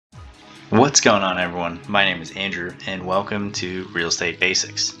What's going on, everyone? My name is Andrew and welcome to Real Estate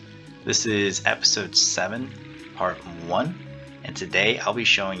Basics. This is episode 7, part 1, and today I'll be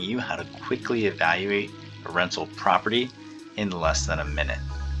showing you how to quickly evaluate a rental property in less than a minute.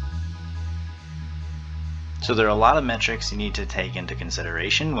 So there are a lot of metrics you need to take into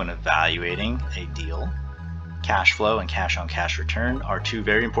consideration when evaluating a deal. Cash flow and cash on cash return are two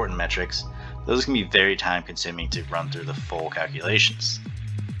very important metrics. Those can be very time consuming to run through the full calculations.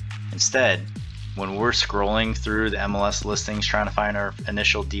 Instead, when we're scrolling through the MLS listings trying to find our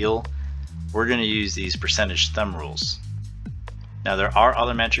initial deal, we're going to use these percentage thumb rules. Now there are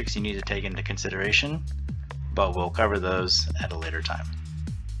other metrics you need to take into consideration, but we'll cover those at a later time.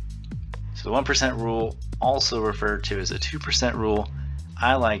 So the 1% rule, also referred to as a 2% rule,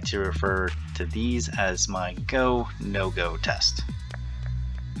 I like to refer to these as my go, no-go test.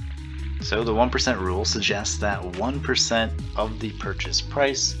 So the 1% rule suggests that 1% of the purchase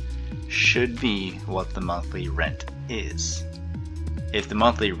price should be what the monthly rent is. If the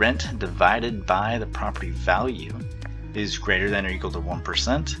monthly rent divided by the property value is greater than or equal to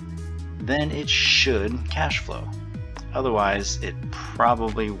 1%, then it should cash flow. Otherwise, it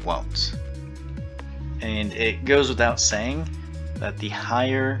probably won't. And it goes without saying that the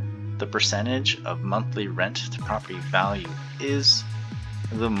higher the percentage of monthly rent to property value is,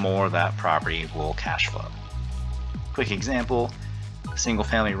 the more that property will cash flow. Quick example, single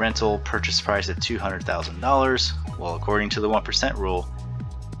family rental purchase price of $200,000. Well, according to the 1% rule,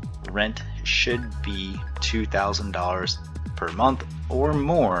 rent should be $2,000 per month or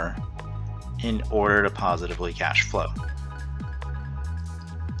more in order to positively cash flow.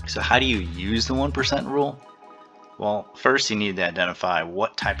 So how do you use the 1% rule? Well, first you need to identify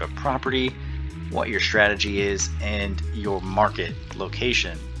what type of property, what your strategy is, and your market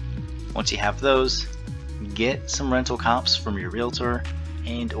location. Once you have those, get some rental comps from your realtor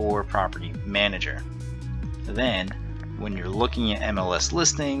and or property manager. Then, when you're looking at MLS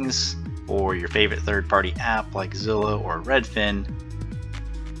listings or your favorite third-party app like Zillow or Redfin,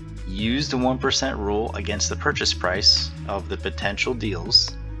 use the 1% rule against the purchase price of the potential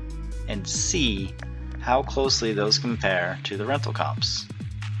deals and see how closely those compare to the rental comps.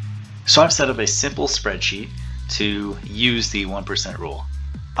 So I've set up a simple spreadsheet to use the 1% rule.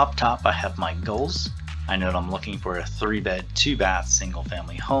 Up top I have my goals. I note I'm looking for a 3-bed, 2-bath single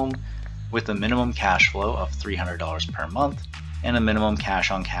family home with a minimum cash flow of $300 per month and a minimum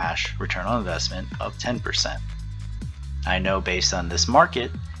cash on cash return on investment of 10%. I know based on this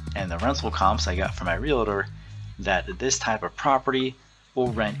market and the rental comps I got from my realtor that this type of property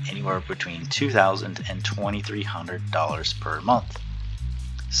will rent anywhere between $2,000 and $2,300 per month.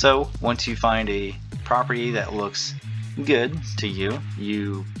 So once you find a property that looks good to you,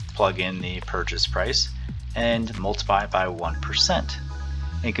 you plug in the purchase price and multiply it by 1%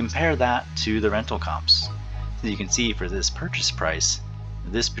 and compare that to the rental comps. So you can see for this purchase price,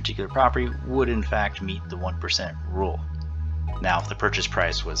 this particular property would in fact meet the 1% rule. Now if the purchase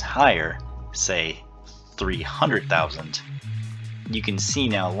price was higher, say $300,000, you can see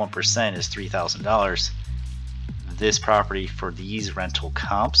now 1% is $3,000. This property for these rental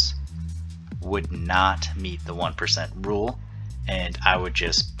comps would not meet the 1% rule, and I would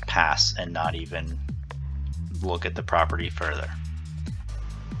just pass and not even look at the property further.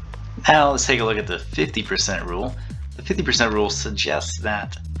 Now let's take a look at the 50% rule. The 50% rule suggests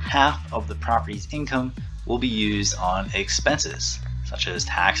that half of the property's income will be used on expenses such as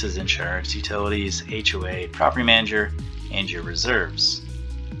taxes, insurance, utilities, HOA, property manager, and your reserves.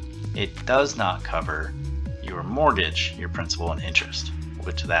 It does not cover your mortgage, your principal and interest. We'll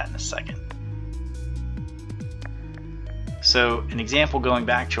get to that in a second. So an example going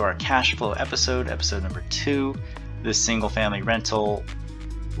back to our cash flow episode number 2, this single family rental,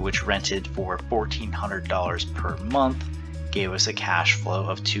 which rented for $1,400 per month, gave us a cash flow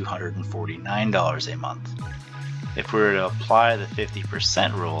of $249 a month. If we were to apply the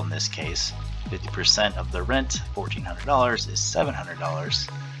 50% rule in this case, 50% of the rent, $1,400, is $700,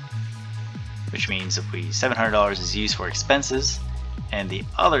 which means if $700 is used for expenses and the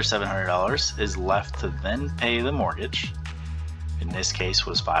other $700 is left to then pay the mortgage, in this case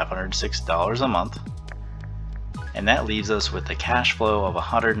was $506 a month, and that leaves us with a cash flow of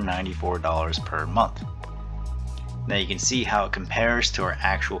 $194 per month. Now you can see how it compares to our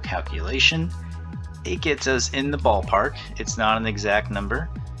actual calculation. It gets us in the ballpark. It's not an exact number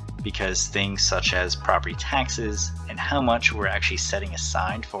because things such as property taxes and how much we're actually setting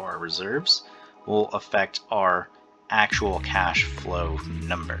aside for our reserves will affect our actual cash flow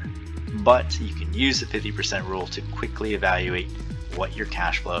number. But you can use the 50% rule to quickly evaluate what your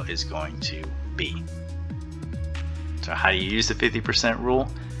cash flow is going to be. So how do you use the 50% rule?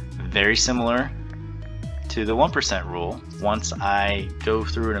 Very similar to the 1% rule. Once I go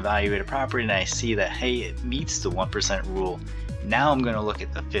through and evaluate a property and I see that, hey, it meets the 1% rule, now I'm going to look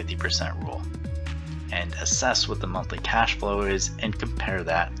at the 50% rule and assess what the monthly cash flow is and compare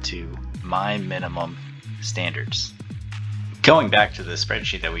that to my minimum standards. Going back to the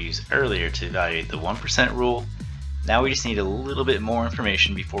spreadsheet that we used earlier to evaluate the 1% rule, now we just need a little bit more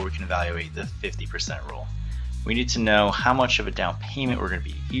information before we can evaluate the 50% rule. We need to know how much of a down payment we're going to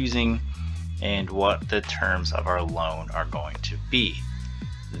be using and what the terms of our loan are going to be.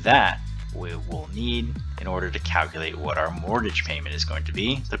 That we will need in order to calculate what our mortgage payment is going to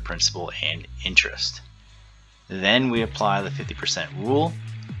be, the principal and interest. Then we apply the 50% rule.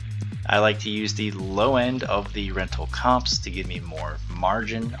 I like to use the low end of the rental comps to give me more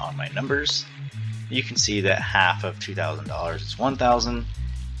margin on my numbers. You can see that half of $2,000 is $1,000,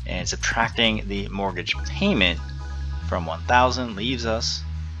 and subtracting the mortgage payment from $1,000 leaves us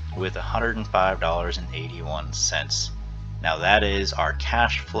with $105.81. Now that is our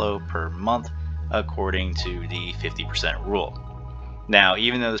cash flow per month according to the 50% rule. Now,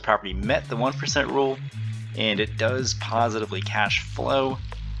 even though this property met the 1% rule and it does positively cash flow,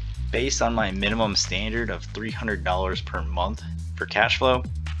 based on my minimum standard of $300 per month for cash flow,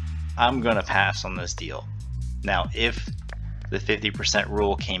 I'm gonna pass on this deal. Now, if the 50%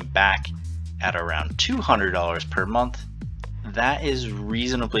 rule came back at around $200 per month, that is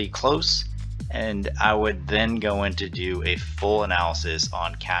reasonably close, and I would then go in to do a full analysis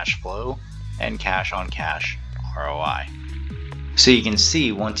on cash flow and cash on cash ROI. So you can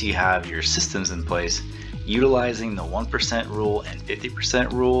see, once you have your systems in place, utilizing the 1% rule and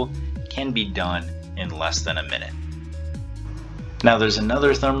 50% rule can be done in less than a minute. Now there's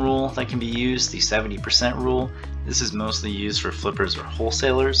another thumb rule that can be used, the 70% rule. This is mostly used for flippers or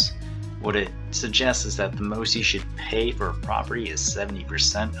wholesalers. What it suggests is that the most you should pay for a property is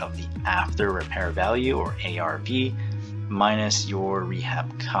 70% of the after repair value, or ARV, minus your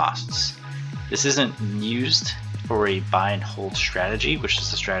rehab costs. This isn't used for a buy and hold strategy, which is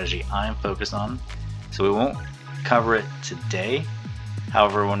the strategy I'm focused on, so we won't cover it today.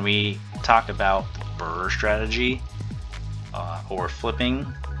 However, when we talk about the BRRRR strategy or flipping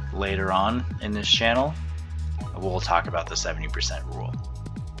later on in this channel, we'll talk about the 70% rule.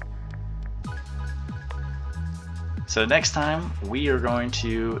 So next time we are going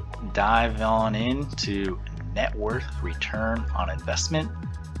to dive on into net worth return on investment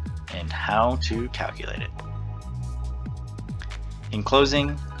and how to calculate it. In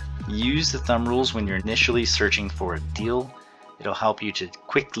closing, use the thumb rules when you're initially searching for a deal. It'll help you to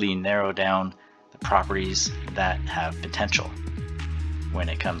quickly narrow down the properties that have potential. When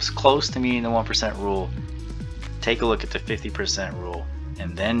it comes close to meeting the 1% rule, take a look at the 50% rule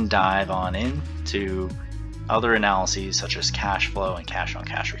and then dive on into other analyses such as cash flow and cash on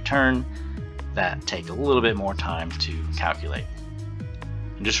cash return that take a little bit more time to calculate.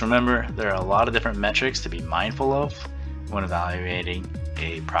 And just remember, there are a lot of different metrics to be mindful of when evaluating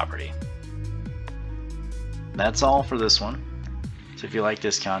a property. That's all for this one. So if you like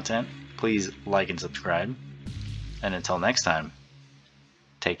this content, please like and subscribe. And until next time,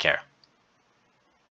 take care.